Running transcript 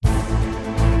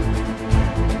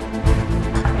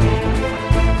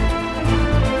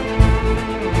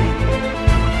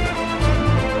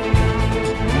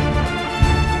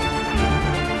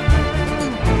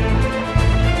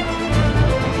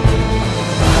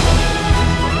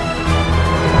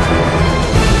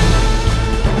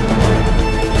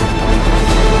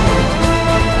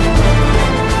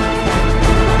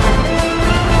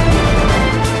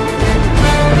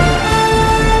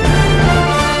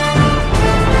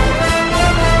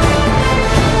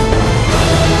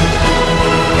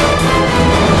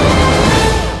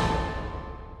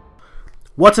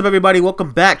What's up, everybody?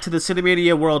 Welcome back to the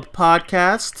Cinemania World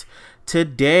Podcast.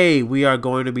 Today, we are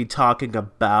going to be talking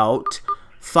about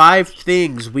 5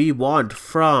 things we want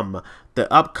from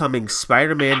the upcoming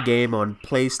Spider-Man game on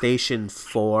PlayStation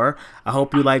 4. I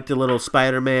hope you liked the little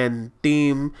Spider-Man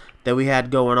theme that we had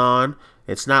going on.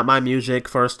 It's not my music.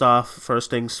 First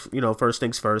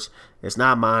things first. It's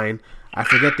not mine. I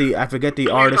forget the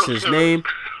artist's name.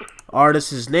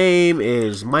 Artist's name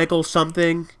is Michael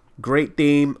something. Great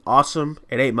theme, awesome.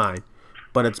 It ain't mine,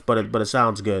 but it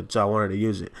sounds good, so I wanted to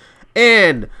use it.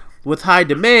 And with high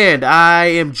demand, I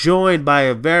am joined by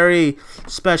a very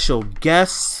special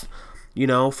guest.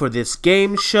 For this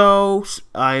game show,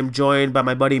 I am joined by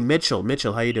my buddy Mitchell.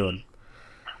 Mitchell, how you doing?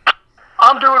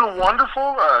 I'm doing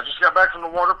wonderful. Just got back from the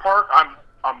water park.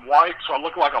 I'm white, so I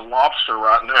look like a lobster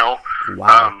right now.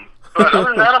 Wow. But other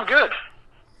than that, I'm good.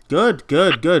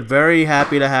 Good. Very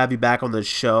happy to have you back on the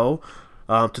show.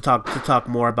 To talk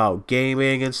more about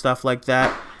gaming and stuff like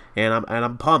that, and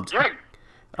I'm pumped.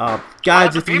 Yeah.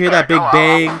 Guys, if you hear that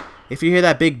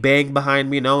big bang behind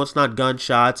me, no, it's not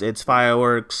gunshots, it's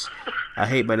fireworks. I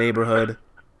hate my neighborhood,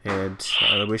 and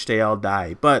I wish they all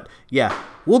die. But yeah,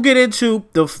 we'll get into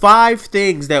the 5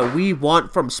 things that we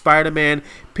want from Spider-Man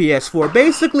PS4.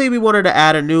 Basically, we wanted to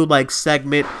add a new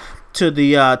segment to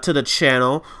the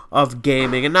channel of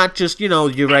gaming, and not just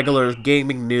your regular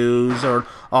gaming news or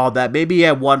all that. Maybe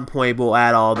at one point we'll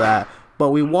add all that, but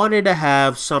we wanted to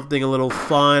have something a little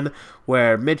fun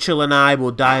where Mitchell and I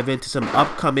will dive into some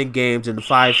upcoming games and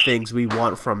 5 things we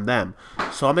want from them.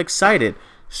 So I'm excited.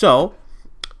 So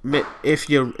if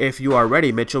you are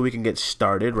ready, Mitchell, we can get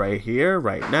started right here,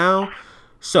 right now.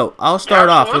 So I'll start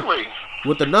off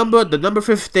with the number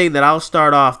 5th thing that I'll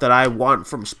start off that I want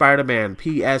from Spider-Man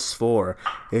PS4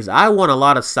 is I want a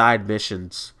lot of side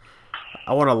missions.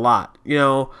 I want a lot.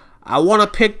 I want to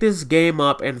pick this game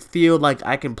up and feel like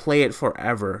I can play it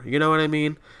forever. You know what I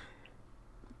mean?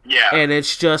 Yeah. And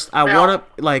it's just I want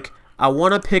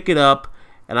to pick it up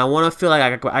and I want to feel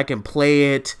like I can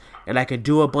play it and I can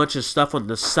do a bunch of stuff on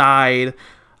the side.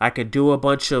 I could do a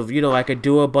bunch of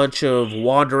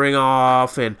wandering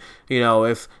off, and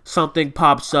if something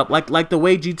pops up, like the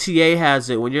way GTA has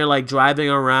it, when you're driving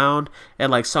around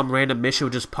and some random mission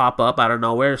would just pop up out of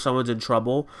nowhere, someone's in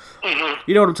trouble. Mm-hmm.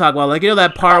 You know what I'm talking about?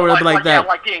 That part where that. Yeah,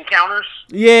 like the encounters.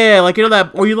 Yeah,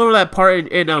 that, or you remember that part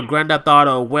in Grand Theft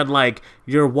Auto when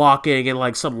you're walking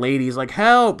and some lady's like,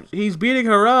 "Help! He's beating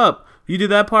her up." You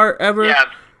did that part ever? Yeah.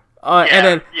 And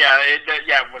then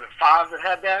was it 5 that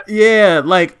had that? Yeah,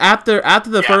 after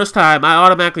the first time, I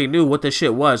automatically knew what the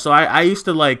shit was. So I used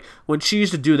to when she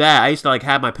used to do that, I used to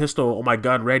have my pistol or my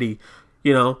gun ready,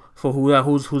 for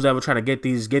who's ever trying to get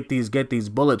these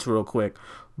bullets real quick.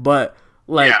 But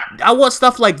I want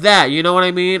stuff like that, you know what I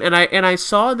mean? And I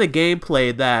saw in the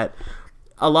gameplay that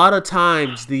a lot of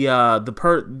times the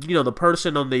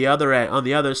person on the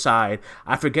other side,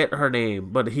 I forget her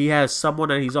name, but he has someone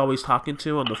that he's always talking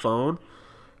to on the phone.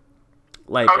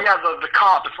 The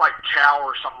cop, it's Chow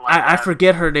or something like that. I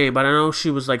forget her name, but I know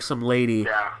she was some lady.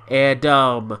 Yeah. And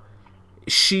I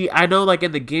know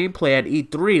in the gameplay at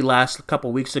E3 last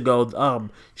couple weeks ago,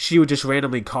 she would just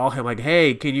randomly call him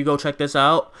hey, can you go check this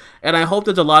out? And I hope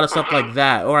there's a lot of stuff like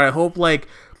that, or I hope when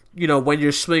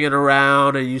you're swinging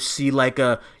around and you see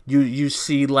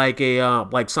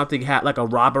something a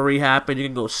robbery happen, you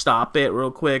can go stop it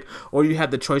real quick, or you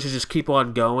have the choice to just keep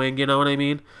on going. You know what I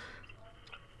mean?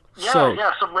 Some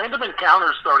random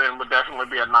encounters thrown in would definitely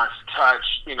be a nice touch.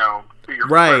 To your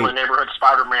friendly neighborhood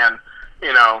Spider-Man.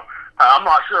 I'm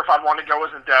not sure if I'd want to go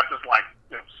as in depth as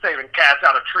saving cats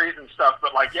out of trees and stuff,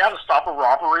 but to stop a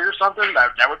robbery or something,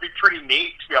 that would be pretty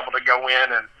neat to be able to go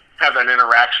in and have that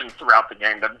interaction throughout the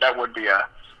game. That would be a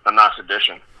nice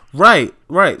addition. Right.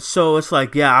 So it's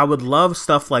I would love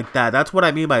stuff like that. That's what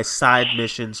I mean by side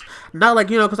missions. Not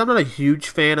because I'm not a huge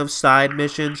fan of side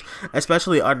missions,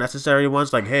 especially unnecessary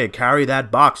ones hey, carry that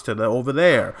box to over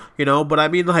there, But I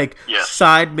mean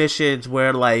side missions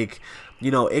where I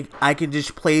can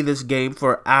just play this game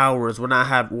for hours with not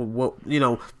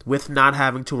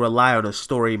having to rely on a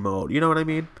story mode. You know what I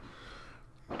mean?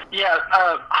 Yeah,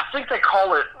 I think they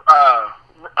call it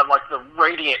the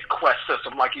Radiant Quest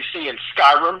system, like you see in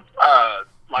Skyrim.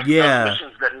 Those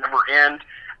missions that never end.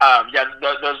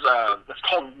 It's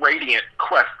called Radiant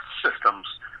Quest systems,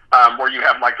 where you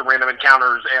have the random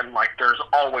encounters and there's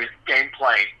always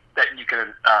gameplay that you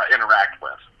can interact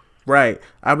with. Right.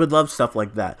 I would love stuff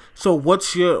like that. So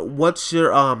what's your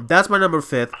that's my number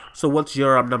 5th. So what's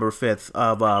your number 5th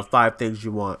of 5 things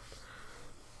you want?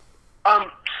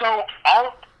 So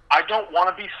I don't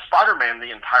want to be Spider-Man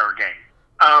the entire game.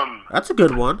 That's a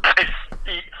good one.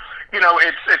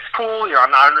 it's cool.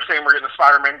 I understand we're getting the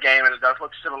Spider-Man game, and it does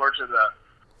look similar to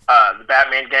the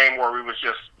Batman game where we was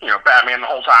just Batman the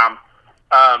whole time.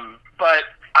 But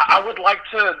I would like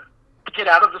to get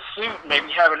out of the suit,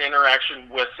 maybe have an interaction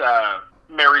with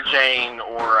Mary Jane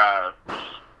or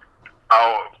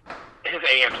his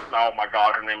aunt. Oh my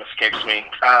God, her name escapes me.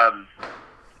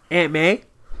 Aunt May.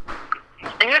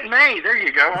 Aunt May, there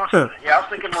you go. Yeah, I was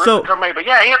thinking Marissa May, but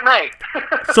yeah, Aunt May.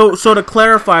 so to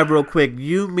clarify real quick,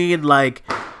 you mean like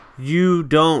you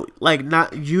don't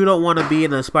want to be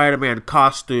in a Spider-Man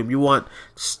costume. You want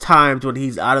times when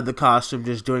he's out of the costume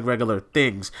just doing regular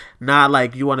things, not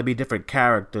like you want to be different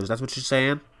characters. That's what you're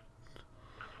saying?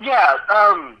 Yeah,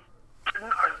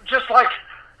 just like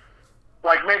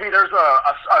maybe there's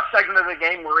a segment of the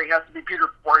game where he has to be Peter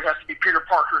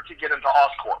Parker to get into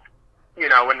Oscorp.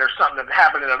 And there's something that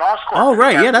happened in an Oscorp. Oh,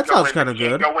 right, yeah, that sounds kind of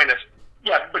good.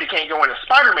 But he can't go in as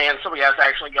Spider-Man, so he has to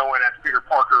actually go in as Peter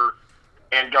Parker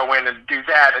and go in and do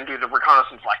that and do the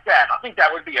reconnaissance like that. I think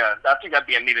that'd be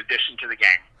a neat addition to the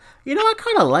game. I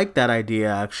kind of like that idea,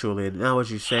 actually, now as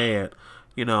you say it.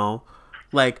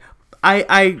 Like,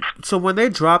 so when they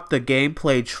dropped the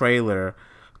gameplay trailer,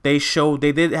 they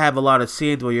did have a lot of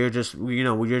scenes where you're just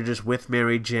with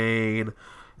Mary Jane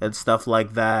and stuff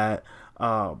like that.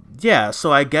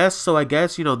 So I guess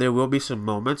there will be some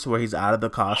moments where he's out of the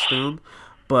costume,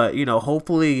 but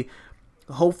hopefully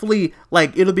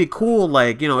like it'll be cool,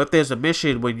 like if there's a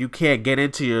mission when you can't get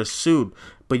into your suit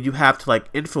but you have to like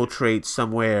infiltrate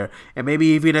somewhere, and maybe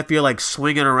even if you're like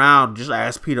swinging around just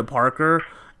as Peter Parker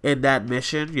in that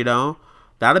mission,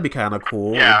 that'd be kind of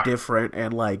cool and different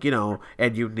and like and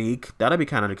unique. That'd be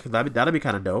kind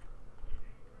of dope.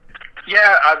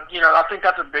 Yeah, I think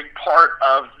that's a big part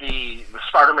of the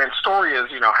Spider-Man story is,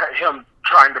 him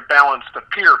trying to balance the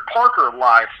Peter Parker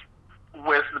life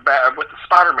with the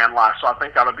Spider-Man life. So I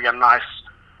think that would be a nice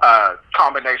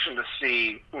combination to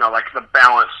see, like the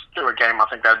balance through a game. I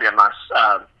think that'd be a nice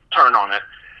turn on it.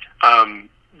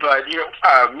 But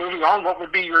moving on, what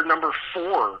would be your number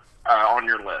 4 on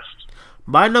your list?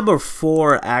 My number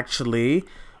 4 actually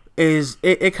is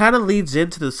it kind of leads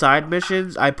into the side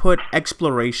missions. I put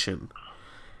exploration,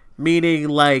 meaning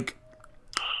like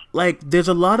there's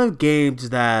a lot of games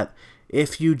that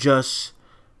if you just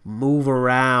move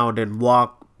around and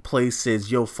walk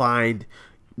places, you'll find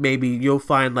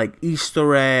like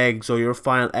Easter eggs, or you'll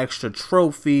find extra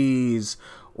trophies,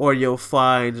 or you'll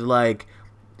find like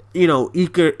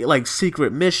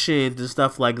secret missions and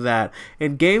stuff like that.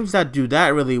 And games that do that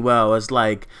really well is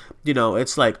like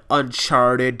it's like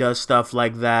Uncharted does stuff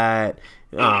like that.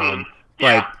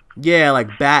 Like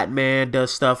Batman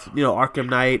does stuff. Arkham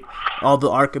Knight, all the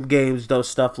Arkham games does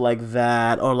stuff like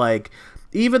that. Or like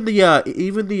even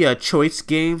the choice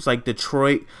games like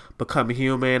Detroit Become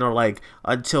Human or like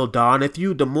Until Dawn.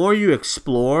 The more you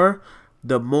explore,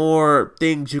 the more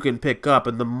things you can pick up,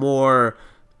 and the more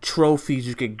trophies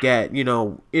you can get,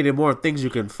 and the more things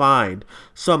you can find.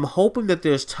 So I'm hoping that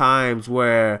there's times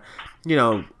where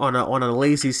on a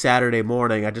lazy Saturday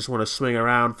morning, I just want to swing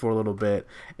around for a little bit,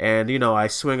 and I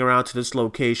swing around to this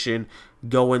location,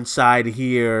 go inside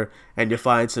here, and you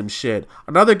find some shit.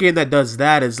 Another game that does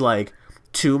that is like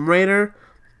Tomb Raider.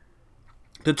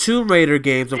 The Tomb Raider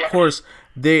games, of course,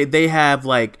 they have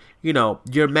like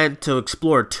you're meant to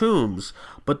explore tombs,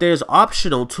 but there's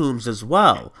optional tombs as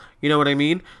well. You know what I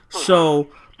mean? So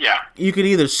you can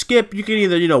either skip, you can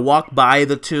either walk by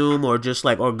the tomb or just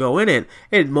or go in it.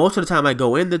 And most of the time, I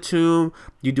go in the tomb.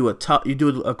 You do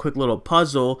a quick little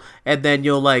puzzle, and then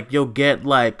you'll get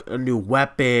like a new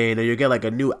weapon, or you get like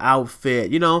a new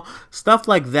outfit. Stuff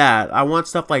like that. I want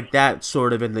stuff like that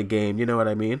sort of in the game. You know what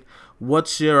I mean?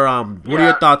 What's your what are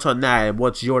your thoughts on that? And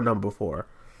what's your number 4?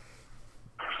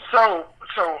 So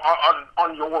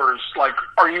on yours, like,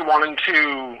 are you wanting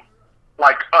to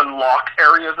unlock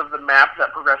areas of the map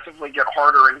that progressively get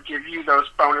harder and give you those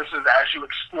bonuses as you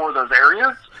explore those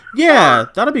areas? Yeah,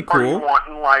 that'd be cool. Are you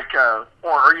wanting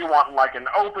an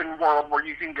open world where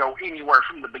you can go anywhere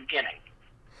from the beginning?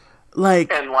 And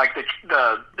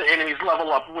the enemies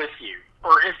level up with you,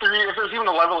 or if there's even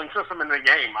a leveling system in the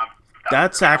game.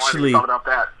 That's actually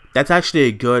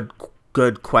a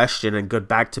good question and good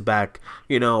back-to-back,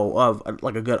 of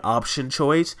like a good option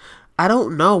choice. I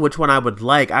don't know which one I would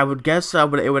like. I would guess I'd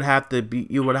have to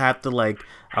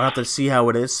see how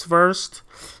it is first.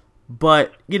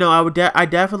 But, I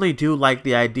definitely do like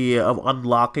the idea of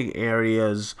unlocking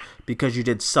areas because you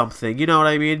did something, you know what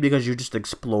I mean? Because you just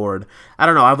explored. I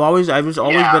don't know, I've always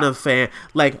been a fan.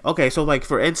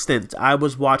 For instance, I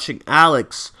was watching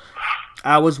Alex.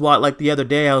 The other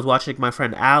day, I was watching my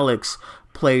friend Alex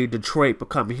play Detroit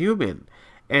Become Human.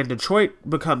 and Detroit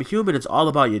Become Human, it's all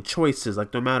about your choices.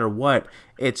 Like, no matter what,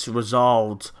 it's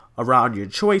resolved around your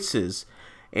choices.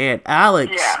 And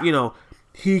Alex,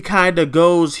 he kind of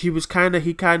goes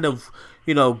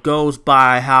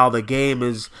by how the game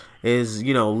is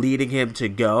leading him to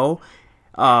go.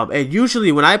 And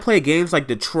usually when I play games like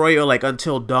Detroit or like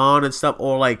Until Dawn and stuff,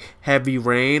 or like Heavy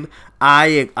Rain,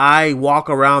 I walk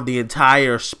around the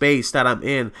entire space that I'm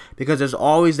in, because there's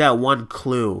always that one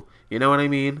clue. You know what I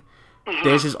mean? Mm-hmm.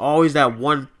 There's just always that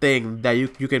one thing that you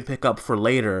can pick up for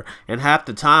later, and half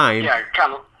the time,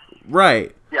 kind of,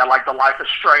 right. Yeah, like the Life is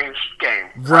Strange game.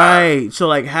 Right. So,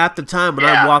 like, half the time when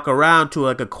I walk around to,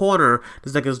 like, a corner,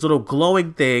 there's, like, this little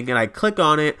glowing thing, and I click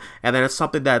on it, and then it's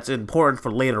something that's important for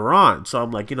later on. So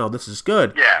I'm like, this is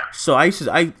good. Yeah. So I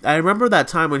remember that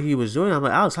time when he was doing it. I'm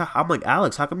like,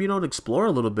 Alex, how come you don't explore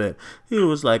a little bit? He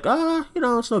was like,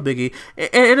 it's no biggie.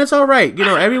 And it's all right.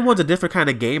 Everyone's a different kind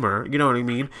of gamer. You know what I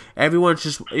mean? Everyone's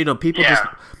just,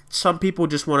 some people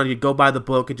just want to go by the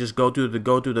book and just go through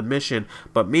the mission.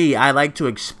 But me, I like to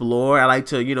explore. I like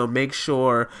to, make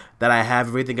sure that I have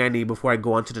everything I need before I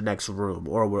go on to the next room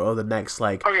or the next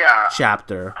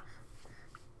chapter.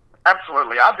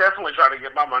 Absolutely, I'll definitely try to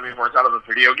get my money's worth out of the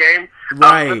video game.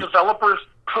 Right. The developers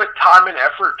put time and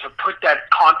effort to put that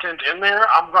content in there.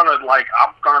 I'm gonna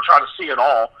try to see it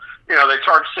all. They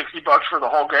charge $60 for the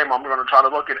whole game. I'm gonna try to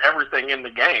look at everything in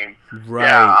the game. Right.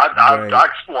 Yeah, I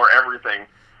explore everything.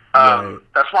 Right.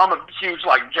 That's why I'm a huge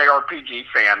JRPG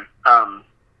fan,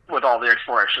 with all the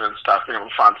exploration and stuff, being able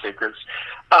to find secrets.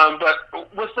 But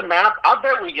with the map, I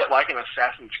bet we get an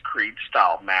Assassin's Creed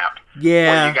style map.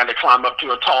 Yeah. Where you got to climb up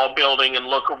to a tall building and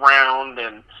look around,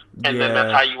 and then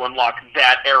that's how you unlock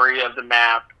that area of the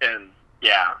map. And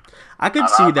I could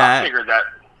see that. I figured that.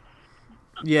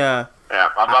 Yeah. Yeah,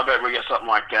 I bet we get something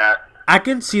like that. I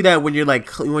can see that when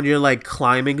you're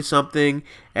climbing something,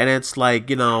 and it's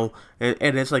and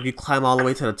it's you climb all the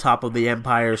way to the top of the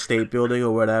Empire State Building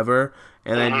or whatever,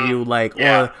 and then you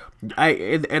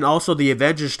and also the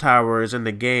Avengers Tower is in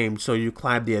the game, so you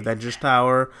climb the Avengers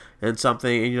Tower and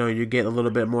something, and you get a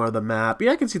little bit more of the map.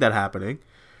 Yeah, I can see that happening.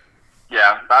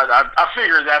 Yeah, I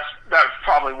figure that's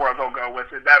probably where they'll go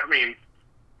with it. That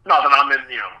not that I'm in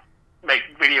make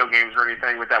video games or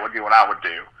anything, but that would be what I would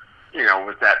do.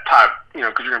 With that type,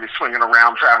 because you're going to be swinging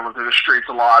around, traveling through the streets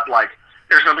a lot.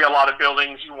 There's going to be a lot of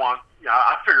buildings you want.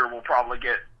 I figure we'll probably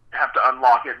have to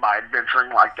unlock it by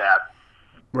adventuring like that.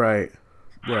 Right.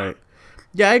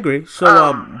 Yeah, I agree.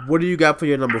 So, what do you got for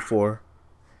your number 4?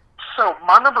 So,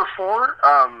 my number 4,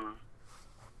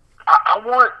 I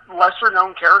want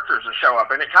lesser-known characters to show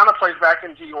up, and it kind of plays back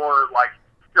into your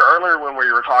earlier when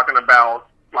we were talking about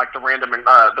the random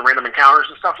encounters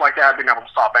and stuff like that, being able to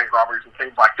stop bank robberies and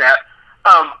things like that.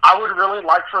 I would really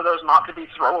like for those not to be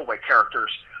throwaway characters.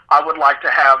 I would like to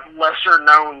have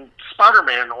lesser-known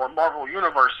Spider-Man or Marvel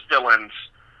Universe villains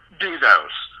do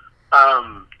those.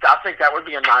 I think that would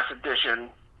be a nice addition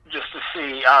just to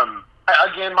see.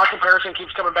 Again, my comparison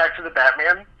keeps coming back to the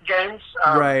Batman games,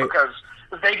 right? Because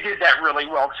they did that really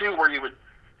well too, where you would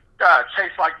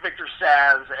chase Victor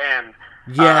Saz and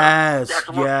you have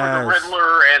to look for the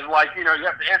Riddler, and you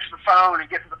have to answer the phone and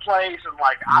get to the place, and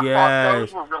I thought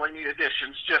those were really neat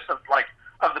additions, just of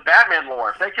the Batman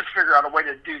lore. If they could figure out a way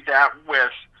to do that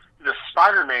with the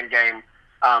Spider-Man game,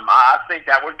 I think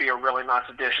that would be a really nice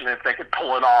addition if they could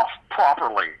pull it off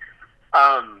properly.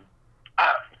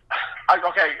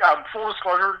 Full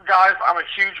disclosure, guys, I'm a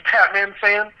huge Batman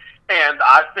fan, and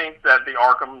I think that the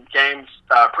Arkham games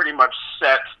pretty much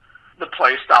set the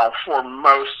play style for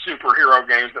most superhero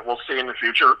games that we'll see in the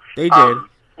future. They did.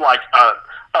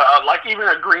 Even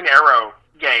a Green Arrow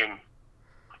game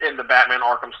in the Batman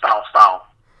Arkham style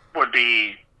would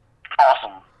be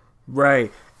awesome.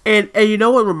 Right. And you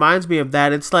know what reminds me of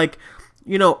that? It's a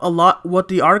lot, what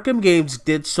the Arkham games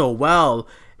did so well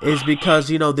is because,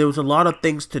 there was a lot of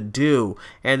things to do,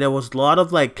 and there was a lot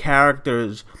of,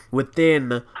 characters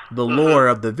within the lore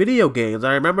of the video games.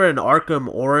 I remember in Arkham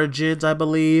Origins, I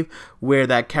believe, where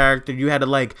that character, you had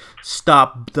to,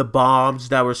 stop the bombs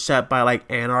that were set by,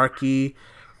 Anarchy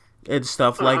and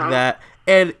stuff like that.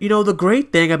 And, the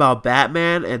great thing about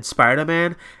Batman and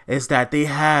Spider-Man is that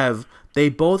they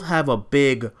both have a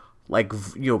big,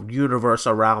 universe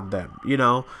around them,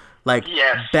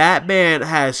 Yes. Batman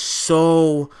has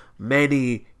so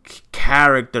many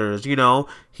characters,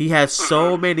 he has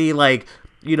so many,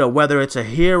 whether it's a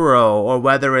hero or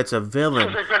whether it's a villain.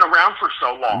 Because they've been around for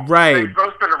so long. Right. They've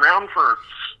both been around for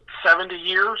 70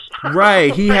 years.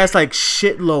 Right. He has,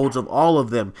 shitloads of all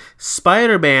of them.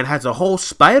 Spider-Man has a whole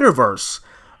Spider-Verse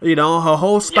You know, a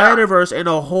whole Spider-Verse and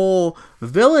a whole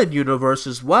villain universe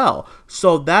as well.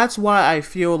 So that's why I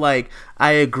feel like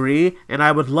I agree, and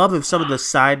I would love if some of the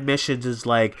side missions is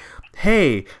like,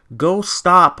 hey, go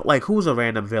stop, like, who's a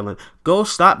random villain? Go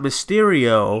stop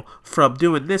Mysterio from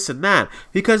doing this and that.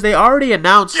 Because they already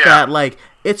announced that, like,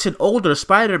 it's an older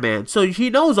Spider-Man, so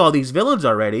he knows all these villains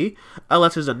already,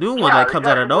 unless there's a new one that comes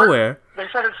out of nowhere. They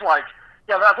said it's like,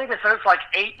 I think they said it's like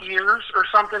 8 years or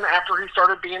something after he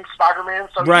started being Spider-Man.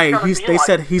 So right, they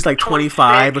said he's like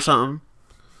 25 or something.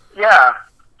 Yeah,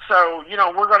 so, you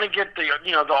know, we're going to get the,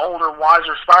 you know, the older,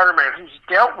 wiser Spider-Man who's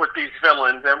dealt with these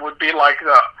villains and would be like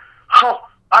oh,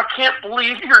 I can't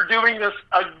believe you're doing this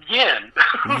again.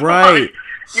 Right. Like,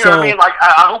 you know what I mean? Like,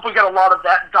 I hope we get a lot of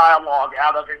that dialogue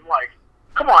out of him. Like,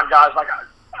 come on, guys. Like,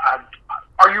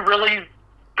 are you really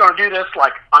going to do this?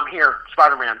 Like, I'm here,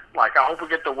 Spider-Man. Like, I hope we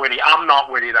get the witty. I'm not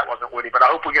witty. That wasn't witty. But I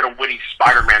hope we get a witty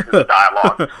Spider-Man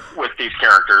dialogue with these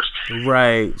characters.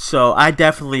 Right. So I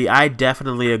definitely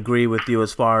agree with you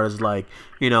as far as, like,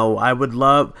 you know, I would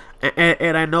love,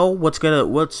 and I know what's gonna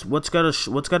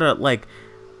like,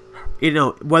 you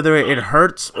know, whether it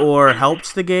hurts or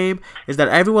helps the game, is that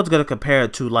everyone's going to compare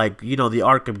it to, like, you know, the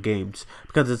Arkham games,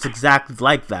 because it's exactly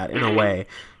like that in a way,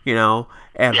 you know,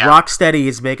 and Rocksteady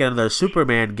is making another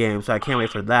Superman game, so I can't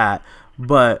wait for that,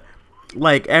 but,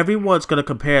 like, everyone's going to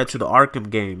compare it to the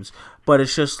Arkham games, but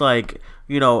it's just like,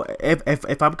 you know,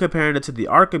 if I'm comparing it to the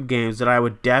Arkham games, then I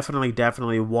would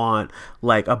definitely want,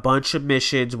 like, a bunch of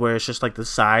missions where it's just, like, the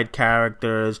side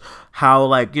characters, how,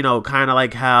 like, you know, kind of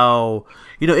like how,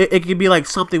 you know, it could be, like,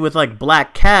 something with, like,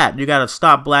 Black Cat. You gotta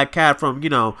stop Black Cat from, you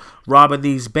know, robbing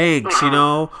these banks, you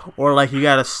know? Or, like, you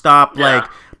gotta stop, like,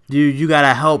 you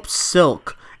gotta help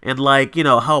Silk and, like, you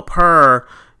know, help her.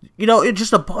 You know, it's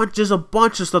just a bunch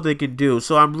of stuff they can do.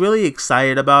 So I'm really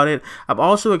excited about it. I'm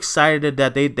also excited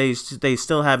that they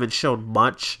still haven't shown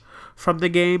much from the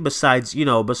game besides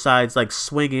like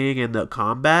swinging and the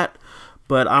combat.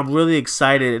 But I'm really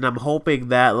excited, and I'm hoping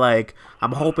that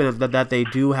that they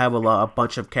do have a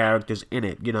bunch of characters in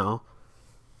it. You know.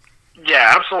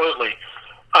 Yeah, absolutely.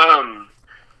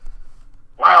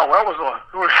 Wow, that was a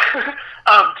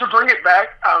to bring it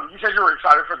back. You said you were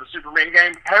excited for the Superman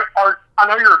game. I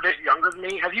know you're a bit younger than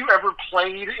me. Have you ever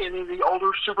played any of the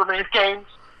older Superman games?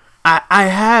 I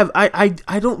have.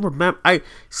 I don't remember. I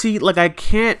see. Like,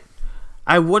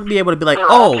 I wouldn't be able to be like,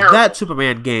 that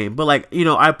Superman game. But, like, you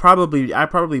know, I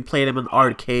probably played them in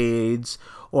arcades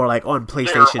or, like, on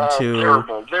PlayStation 2.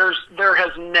 Terrible. There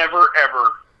has never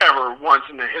ever once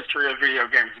in the history of video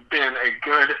games been a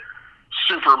good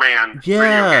Superman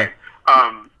video game.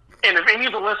 And if any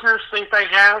of the listeners think they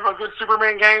have a good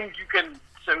Superman game, you can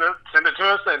send it to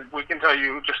us, and we can tell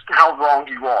you just how wrong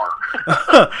you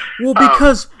are. Well,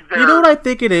 because you know what I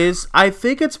think it is? I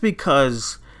think it's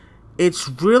because it's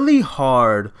really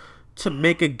hard to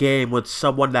make a game with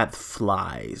someone that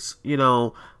flies. You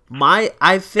know,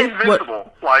 I think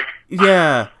Invincible,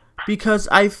 because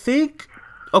I think.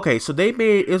 Okay, so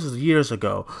this was years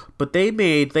ago, but they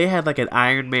had, like, an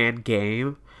Iron Man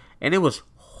game, and it was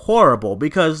horrible,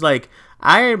 because, like,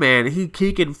 Iron Man, he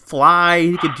can fly,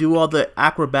 he can do all the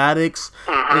acrobatics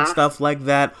and stuff like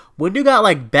that. When you got,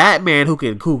 like, Batman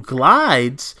who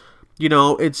glides, you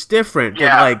know, it's different than,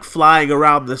 like, flying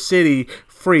around the city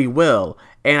free will.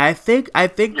 And I think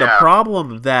the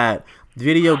problem that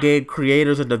video game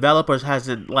creators and developers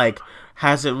hasn't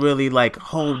really, like,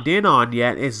 honed in on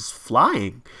yet is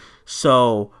flying.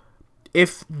 So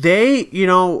if they, you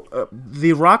know,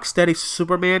 the Rocksteady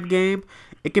Superman game,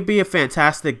 it could be a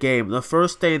fantastic game. The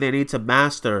first thing they need to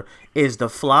master is the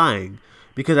flying,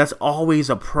 because that's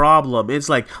always a problem. It's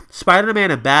like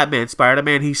Spider-Man and Batman.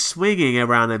 Spider-Man, he's swinging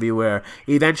around everywhere.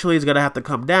 Eventually he's gonna have to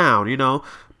come down, you know.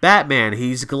 Batman,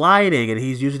 he's gliding and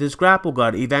he's using his grapple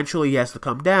gun. Eventually he has to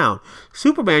come down.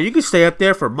 Superman, you can stay up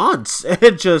there for months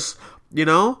and just, you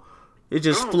know,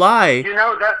 fly. You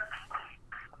know,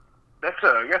 that's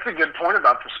a good point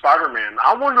about the Spider-Man.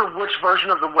 I wonder which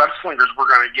version of the web slingers we're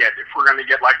going to get. If we're going to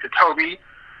get, like, the Toby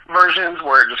versions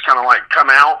where it just kind of, like, come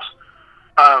out,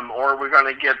 or are we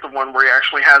going to get the one where he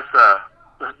actually has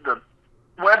the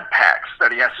web packs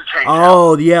that he has to change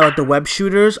out? Yeah, like the web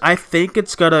shooters. I think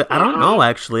it's gonna. I don't know,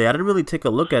 actually. I didn't really take a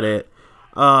look at it.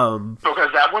 Because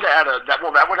that would add a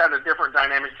different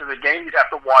dynamic to the game. You'd have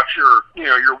to watch your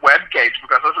web gauge,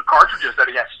 because those are cartridges that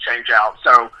he has to change out.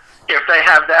 So if they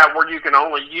have that where you can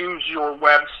only use your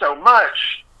web so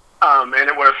much, and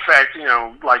it would affect, you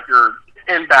know, like your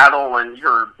in battle and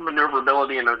your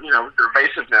maneuverability and, you know, your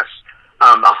evasiveness,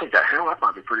 I think that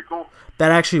might be pretty cool.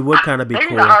 That actually would kind of be cool. They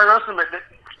need to hire us to make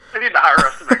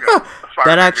a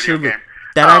Spider-Man video game.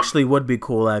 That actually would be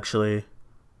cool, actually.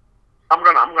 I'm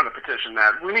gonna petition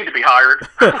that. We need to be hired.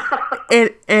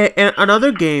 and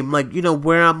another game, like,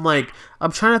 where I'm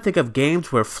trying to think of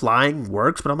games where flying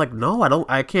works, but I'm like, no,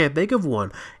 I can't think of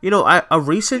one. A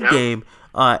recent game,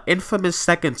 Infamous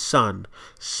Second Son.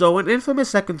 So in Infamous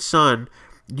Second Son,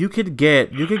 you could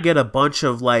get a bunch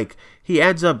of, like,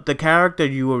 the character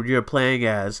you're playing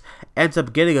as ends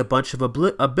up getting a bunch of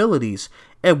abilities,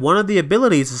 and one of the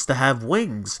abilities is to have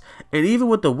wings. And even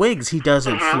with the wings, he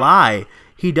doesn't fly.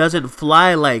 He doesn't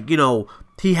fly like,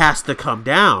 he has to come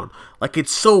down. Like,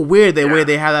 it's so weird the way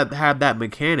they have that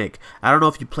mechanic. I don't know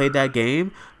if you played that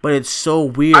game, but it's so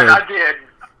weird. I did.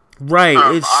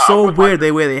 Right, it's so weird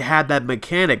the way they had that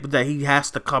mechanic, that he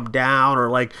has to come down, or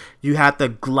like you have to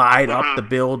glide up the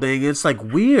building. It's like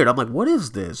weird. I'm like, what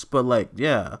is this? But like,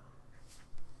 yeah.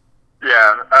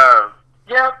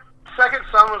 Second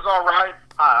Son was all right.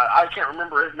 I can't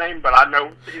remember his name, but I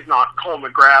know he's not Cole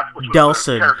McGrath, which was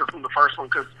Delson. the character from the first one.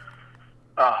 Because,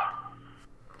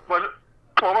 what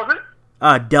was it?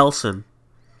 Delson.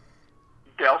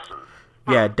 Delson.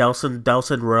 Yeah,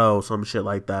 Delson Rowe, some shit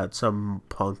like that, some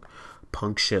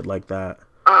punk shit like that.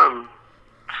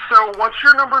 So what's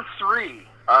your number 3?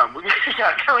 We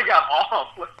kind of got off.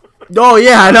 Oh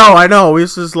yeah, I know.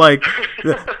 It's just like,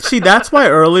 see, that's why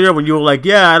earlier when you were like,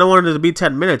 yeah, I don't want it to be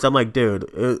 10 minutes. I'm like, dude,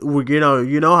 you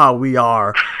know how we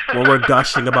are when we're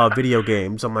gushing about video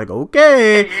games. I'm like,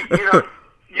 okay.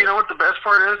 You know what the best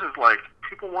part is like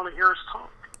people want to hear us talk.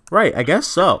 Right, I guess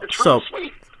so. It's really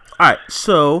sweet. All right,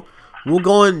 so we'll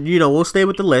go on. We'll stay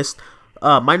with the list.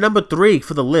 My number 3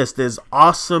 for the list is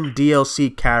awesome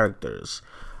DLC characters.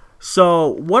 So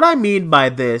what I mean by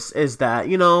this is that,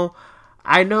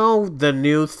 I know the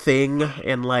new thing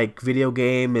in like video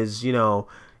game is,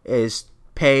 is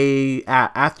pay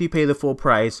after you pay the full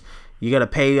price, you gotta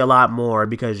pay a lot more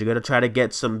because you're gonna try to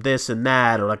get some this and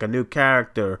that, or like a new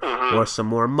character, or some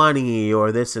more money,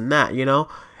 or this and that,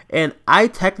 And I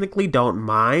technically don't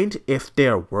mind if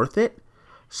they're worth it.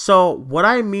 So what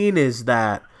I mean is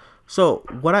that,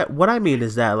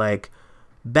 like,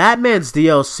 Batman's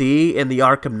DLC in the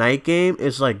Arkham Knight game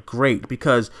is like great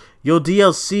because you'll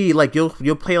DLC, like, you'll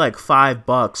pay like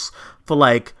 $5 for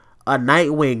like a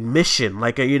Nightwing mission,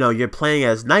 like you're playing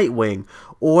as Nightwing,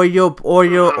 or you'll pay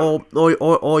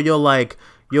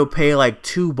like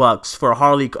 $2 for a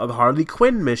Harley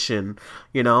Quinn mission,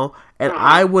 and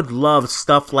I would love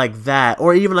stuff like that,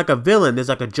 or even like a villain. There's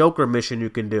like a Joker mission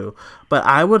you can do, but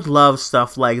I would love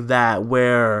stuff like that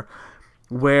where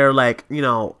like,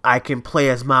 I can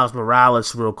play as Miles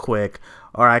Morales real quick,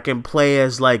 or I can play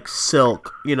as like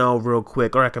Silk, real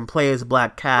quick, or I can play as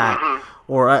Black Cat,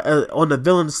 or on the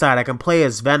villain side I can play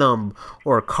as Venom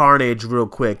or Carnage real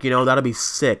quick, that'll be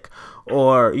sick.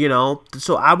 Or,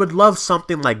 so I would love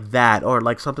something like that, or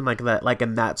like something like that, like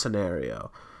in that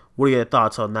scenario. What are your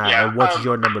thoughts on that? Yeah, and what's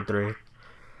your number 3?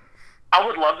 I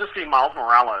would love to see Miles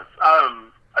Morales.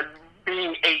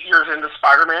 Being 8 years into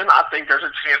Spider-Man, I think there's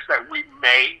a chance that we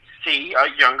may see a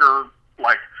younger,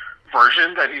 like,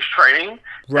 version that he's training.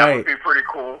 Right. That would be pretty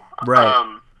cool. Right.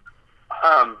 I'm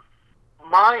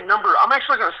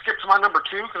actually going to skip to my number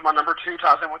 2 because my number 2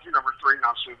 ties in with your number 3, and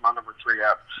I'll choose my number 3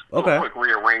 up. Okay. Quick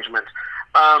rearrangement.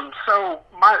 So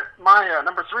my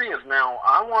number 3 is now,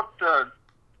 I want the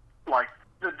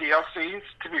DLCs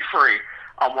to be free.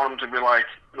 I want them to be like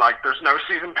there's no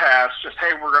season pass. Just,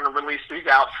 hey, we're going to release these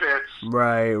outfits.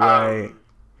 Right.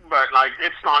 But like,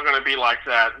 it's not going to be like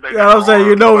that. I'm saying,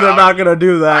 they're not going to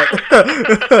do that.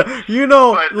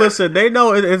 Listen, they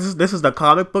know this is the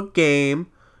comic book game.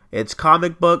 It's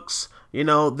comic books. They're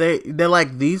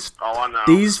like, these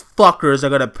fuckers are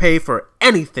going to pay for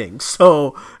anything.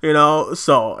 So,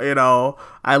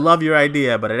 I love your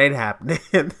idea, but it ain't happening.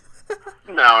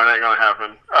 No, it ain't gonna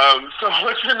happen. So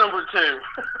what's your number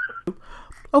 2?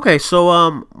 Okay,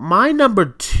 so my number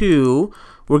 2,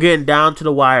 we're getting down to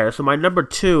the wire. So my number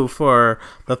 2 for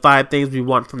the 5 things we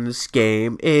want from this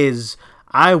game is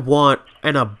I want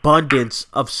an abundance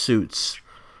of suits.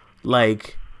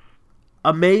 Like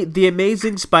the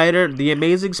Amazing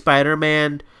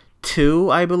Spider-Man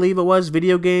 2, I believe it was,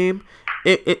 video game.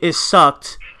 It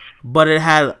sucked, but it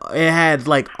had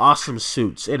like awesome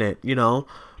suits in it,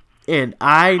 And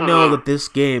I know that this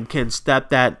game can step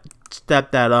that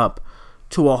up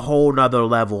to a whole nother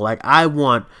level. Like, I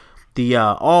want the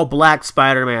all black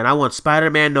Spider-Man. I want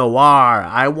Spider-Man Noir.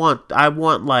 I want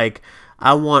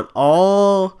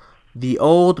all the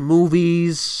old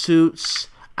movies suits.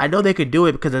 I know they can do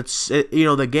it because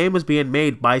the game is being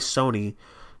made by Sony,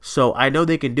 so I know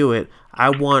they can do it. I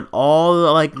want all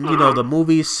the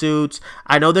movie suits.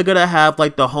 I know they're gonna have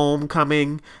like the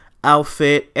Homecoming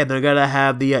outfit, and they're gonna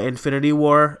have the Infinity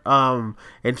War Iron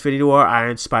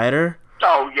Spider.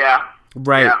 Oh yeah.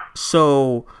 Right. Yeah.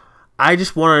 So I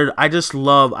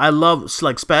love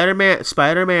like Spider-Man.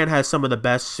 Spider-Man has some of the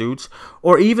best suits,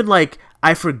 or even like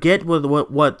I forget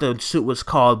what the suit was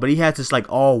called, but he has this like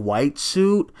all white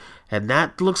suit, and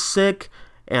that looks sick,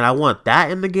 and I want that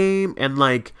in the game. And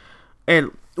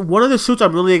one of the suits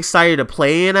I'm really excited to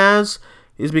play in as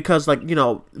is because like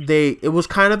it was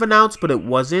kind of announced, but it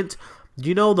wasn't.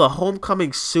 You know the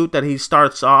Homecoming suit that he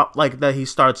starts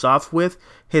off with,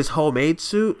 his homemade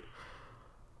suit.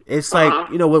 It's like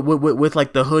with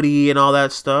like the hoodie and all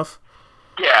that stuff.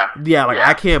 Yeah. Like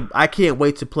I can't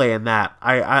wait to play in that.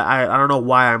 I don't know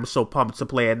why I'm so pumped to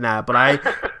play in that, but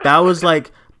that was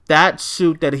like that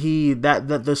suit that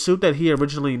the suit that he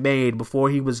originally made before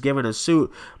he was given a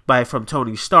suit from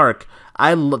Tony Stark.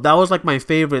 That was like my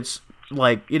favorites,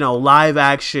 like live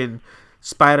action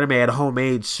Spider-Man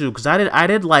homemade suit, because I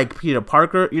didn't like Peter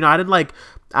Parker. I didn't like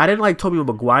Tobey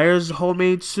Maguire's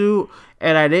homemade suit.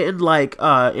 And I didn't like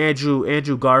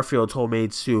Andrew Garfield's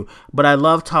homemade suit, but I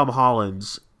love Tom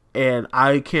Holland's, and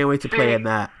I can't wait to play in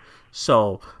that.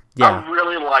 So yeah, I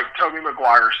really like Tobey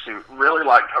Maguire's suit.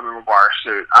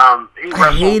 I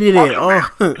hated it. Oh,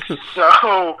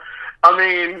 so I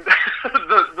mean,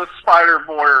 the Spider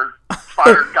Boy or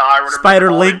Spider Guy, whatever.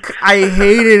 Spider Link. I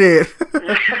hated it.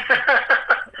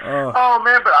 Oh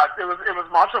man, but it was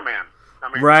Macho Man.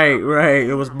 I mean, right.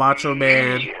 It was Macho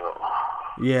Man.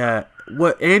 Yeah.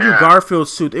 What Andrew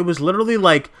Garfield's suit? It was literally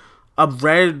like a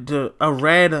red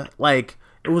like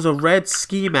it was a red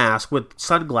ski mask with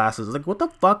sunglasses. Like, what the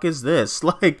fuck is this?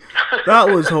 Like, that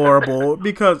was horrible.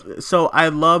 I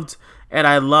loved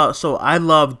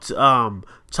Tom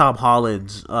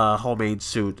Holland's homemade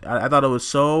suit. I thought it was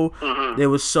so it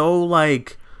was so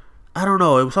like, I don't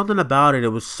know, it was something about it. It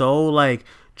was so like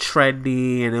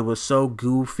trendy, and it was so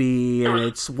goofy, and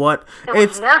it's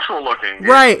natural looking,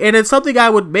 right? And it's something I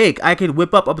would make. I could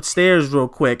whip up upstairs real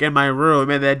quick in my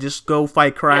room and then just go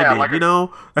fight crime. I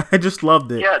just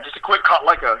loved it. Yeah, just a quick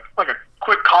like a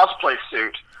quick cosplay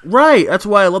suit. Right, that's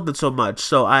why I loved it so much.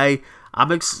 So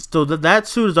that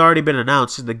suit has already been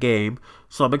announced in the game,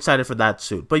 so I'm excited for that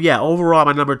suit. But yeah, overall,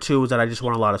 my number 2 is that I just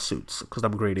want a lot of suits because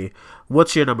I'm greedy.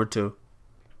 What's your number 2?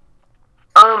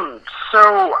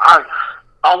 So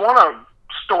I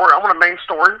want a main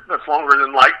story that's longer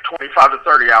than like 25 to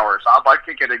 30 hours. I'd like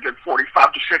to get a good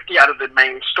 45 to 50 out of the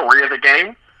main story of the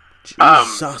game.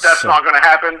 That's not going to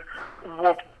happen.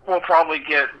 We'll probably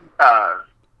get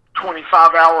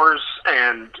 25 hours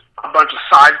and a bunch of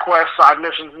side quests, side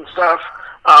missions and stuff.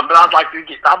 But I'd like to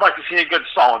see a good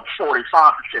solid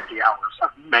 45 to 50 hours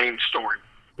of main story.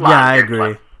 Yeah, I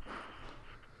agree.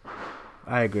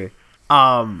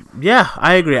 Yeah,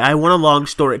 I agree. I want a long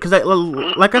story because,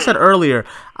 like I said earlier,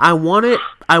 I want it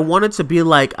to be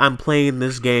like I'm playing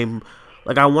this game.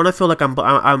 Like, I want to feel like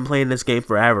I'm playing this game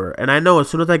forever. And I know as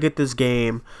soon as I get this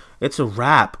game, it's a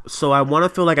wrap. So I want to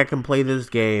feel like I can play this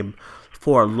game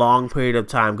for a long period of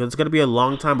time, because it's gonna be a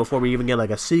long time before we even get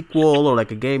like a sequel or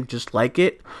like a game just like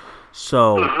it.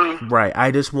 So right,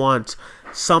 I just want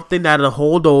something that'll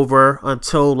hold over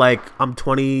until like I'm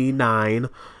 29,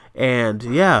 and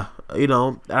yeah.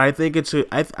 I think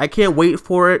I can't wait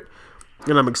for it,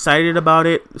 and I'm excited about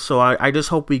it. So I just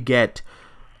hope we get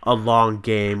a long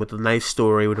game with a nice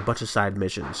story with a bunch of side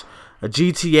missions, a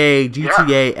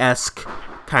GTA-esque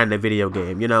kind of video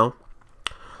game,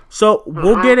 So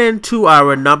we'll get into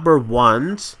our number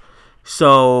ones.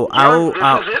 So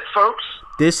this is it, folks.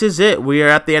 This is it. We are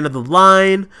at the end of the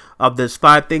line of this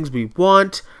 5 things we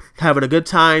want. Having a good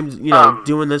time,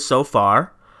 doing this so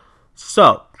far.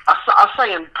 So. I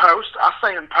say in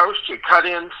post, you cut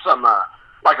in some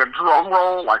like a drum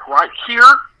roll, like right here.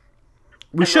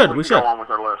 We should. Go on with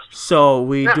our list. So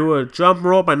we do a drum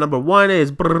roll. My number 1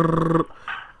 is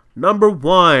number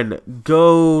 1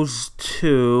 goes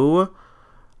to.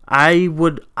 I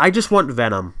just want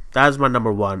Venom. That's my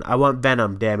number 1. I want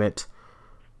Venom. Damn it.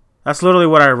 That's literally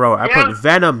what I wrote. I put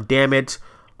Venom. Damn it.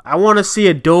 I want to see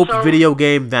a dope video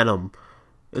game Venom.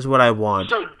 Is what I want.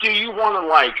 So do you want a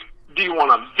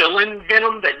villain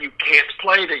Venom that you can't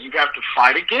play, that you have to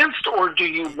fight against, or do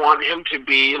you want him to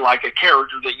be like a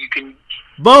character that you can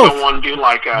go on and do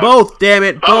like a... Both, damn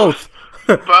it, both.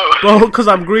 Both, because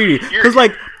I'm greedy. Because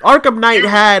like Arkham Knight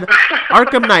had...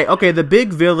 Arkham Knight, okay, the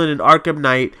big villain in Arkham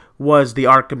Knight was the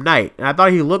Arkham Knight. And I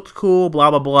thought he looked cool, blah,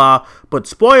 blah, blah. But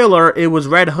spoiler, it was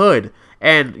Red Hood.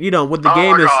 And, when the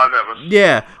game is...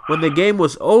 when the game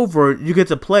was over, you get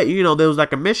to play, there was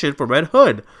like a mission for Red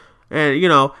Hood. And,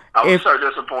 I was so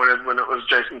disappointed when it was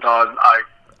Jason Todd.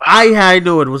 I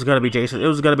knew it was going to be Jason. It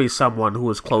was going to be someone who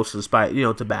was close to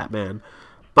to Batman.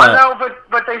 But, I know,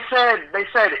 but they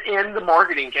said in the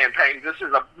marketing campaign, this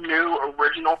is a new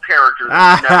original character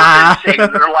that's never been seen.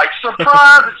 And they're like,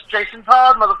 surprise! It's Jason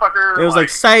Todd, motherfucker. It was like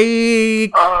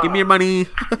psych. Give me your money.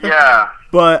 Yeah.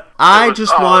 But I was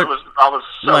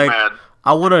so mad.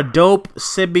 I want a dope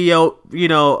symbiote,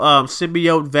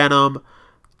 symbiote Venom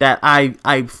that I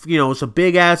it's a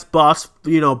big ass boss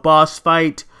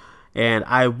fight, and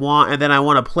then I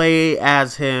want to play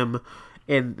as him.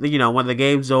 And when the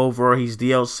game's over, he's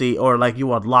DLC or like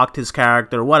you unlocked his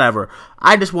character or whatever.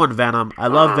 I just want Venom. I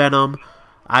love Venom.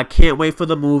 I can't wait for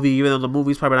the movie, even though the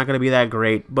movie's probably not going to be that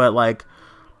great. But like,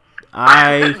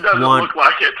 it doesn't look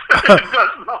like it. It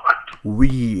does not.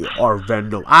 We are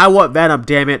Venom. I want Venom.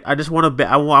 Damn it! I just want to.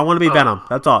 I want to be Venom.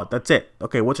 That's all. That's it.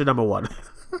 Okay, what's your number one?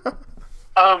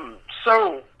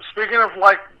 So speaking of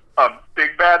like a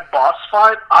big bad boss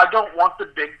fight, I don't want the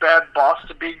big bad boss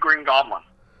to be Green Goblin.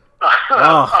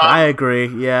 I agree.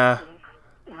 Yeah.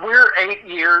 We're 8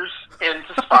 years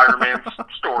into Spider-Man's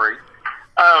story.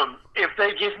 If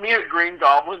they give me a Green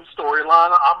Goblin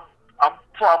storyline, I'm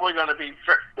probably going to be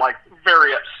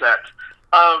very upset.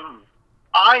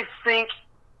 I think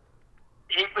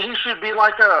he should be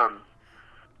like a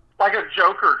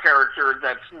Joker character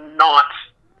that's not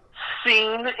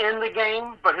seen in the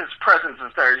game, but his presence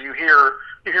is there. You hear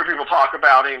people talk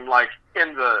about him like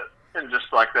in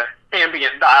just like the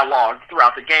ambient dialogue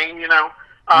throughout the game,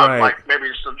 right. Like maybe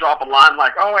just to drop a line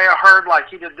like, "Oh, hey, I heard like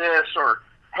he did this," or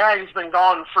 "Hey, he's been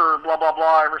gone for blah blah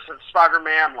blah ever since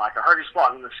Spider-Man." Like I heard he's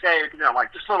plotting an escape.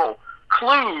 Like just little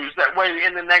clues that way.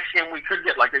 In the next game, we could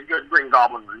get like a good Green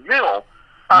Goblin reveal.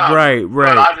 Right.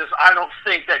 But I don't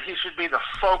think that he should be the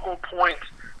focal point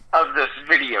of this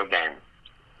video game.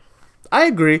 I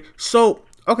agree. So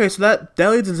that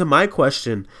leads into my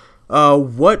question.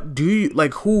 What do you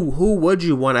like? Who would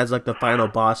you want as like the final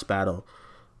boss battle?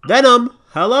 Venom.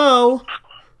 Hello.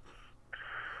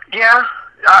 Yeah,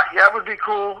 it would be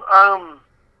cool.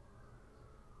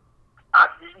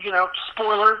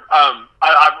 Spoiler.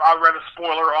 I read a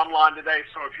spoiler online today,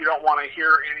 so if you don't want to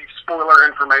hear any spoiler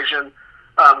information,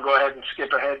 go ahead and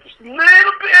skip ahead just a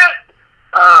little bit.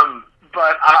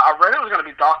 But I read it was going to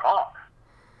be Doc Ock.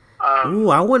 Ooh,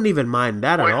 I wouldn't even mind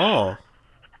that at all.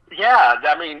 Yeah,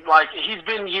 I mean, like, he's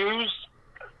been used,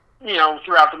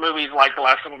 throughout the movies, like the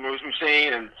last couple of movies we've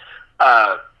seen and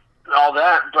all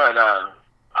that, but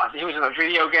he was in a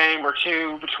video game or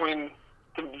two between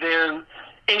then.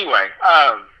 Anyway,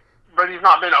 but he's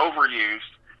not been overused,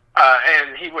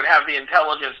 and he would have the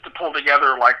intelligence to pull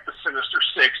together, like, the Sinister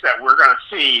Six that we're going to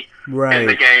see in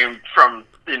the game from,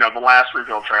 the last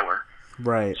reveal trailer.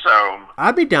 Right. So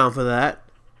I'd be down for that.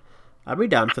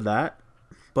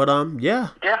 But yeah.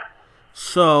 Yeah.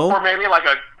 So. Or maybe like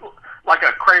a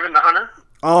Kraven the Hunter.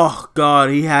 Oh God,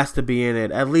 he has to be in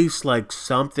it. At least like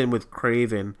something with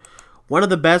Kraven. One of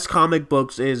the best comic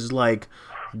books is like,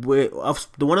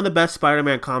 one of the best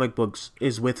Spider-Man comic books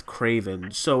is with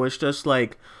Kraven. So it's just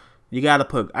like you gotta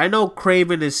put. I know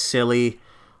Kraven is silly,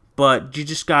 but you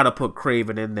just gotta put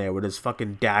Kraven in there with his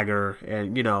fucking dagger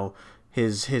and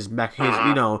his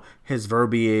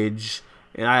verbiage.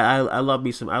 And I love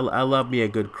me a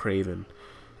good Kraven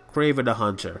the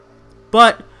Hunter.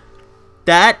 But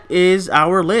that is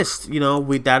our list.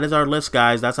 That is our list,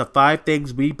 guys. That's the 5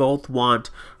 things we both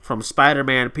want from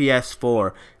Spider-Man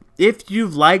PS4. If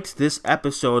you've liked this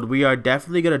episode, we are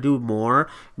definitely gonna do more.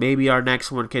 Maybe our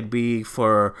next one could be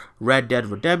for Red Dead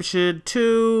Redemption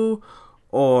 2.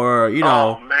 Or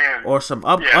or some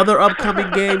other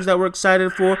upcoming games that we're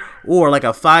excited for, or like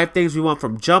a 5 things we want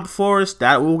from Jump Force.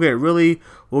 That we'll get really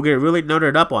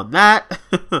nerded up on that.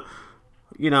 But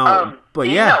email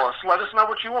us. Let us know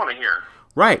what you want to hear.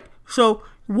 Right. So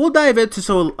we'll dive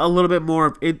into a little bit more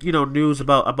of news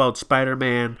about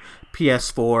Spider-Man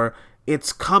PS4.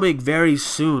 It's coming very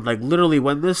soon. Like literally,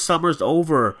 when this summer's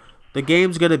over, the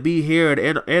game's gonna be here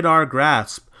in our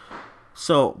grasp.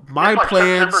 So my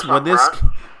plans when this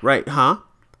right.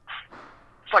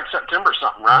 It's like September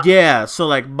something, right? Yeah, so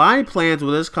like my plans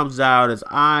when this comes out is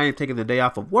I'm taking the day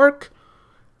off of work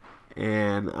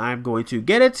and I'm going to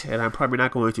get it, and I'm probably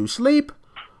not going to sleep,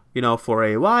 for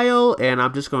a while, and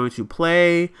I'm just going to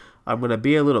play. I'm going to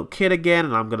be a little kid again,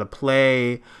 and I'm going to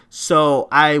play. So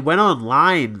I went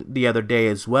online the other day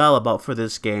as well for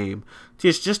this game,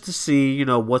 just to see,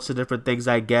 what's the different things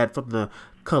I get from the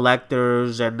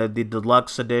collectors and the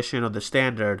deluxe edition or the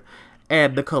standard,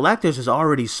 and the collectors is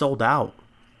already sold out.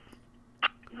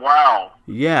 Wow.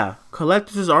 Yeah,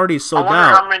 collectors is already sold out.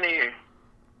 I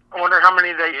wonder how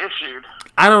many they issued.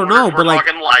 I don't know, but like,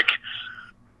 I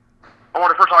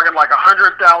wonder if we're talking like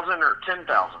 100,000 or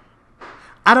 10,000.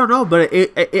 I don't know, but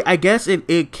it I guess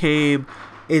it came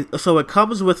it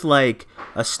comes with like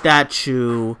a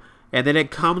statue, and then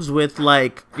it comes with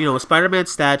like a Spider-Man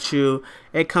statue.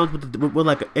 It comes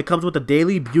it comes with a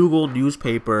Daily Bugle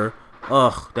newspaper.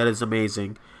 Ugh, that is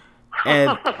amazing.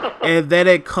 And and then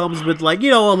it comes with like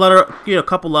a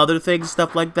couple other things,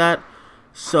 stuff like that.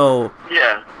 So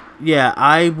yeah,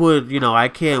 I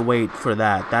can't wait for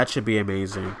that. That should be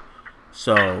amazing.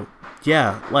 So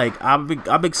yeah, like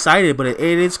I'm excited, but it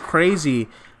is crazy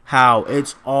how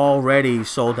it's already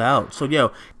sold out.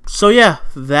 So yeah,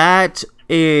 that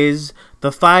is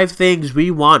the 5 things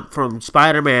we want from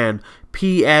Spider-Man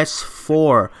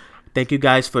PS4. Thank you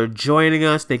guys for joining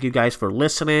us. Thank you guys for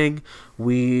listening.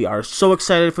 We are so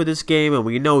excited for this game, and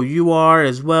we know you are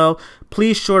as well.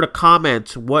 Please sure to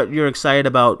comment what you're excited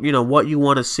about, what you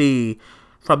want to see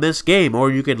from this game,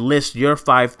 or you can list your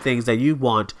 5 things that you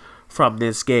want from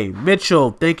this game.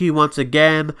 Mitchell, thank you once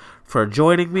again for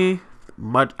joining me.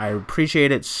 I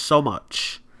appreciate it so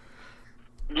much.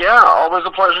 Yeah, always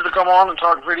a pleasure to come on and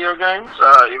talk video games,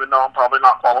 even though I'm probably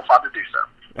not qualified to do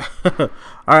so.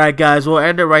 Alright guys, we'll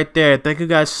end it right there. Thank you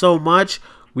guys so much.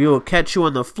 We will catch you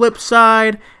on the flip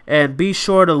side, and be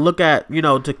sure to look at,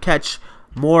 to catch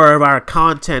more of our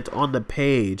content on the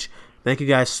page. Thank you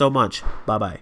guys so much. Bye-bye.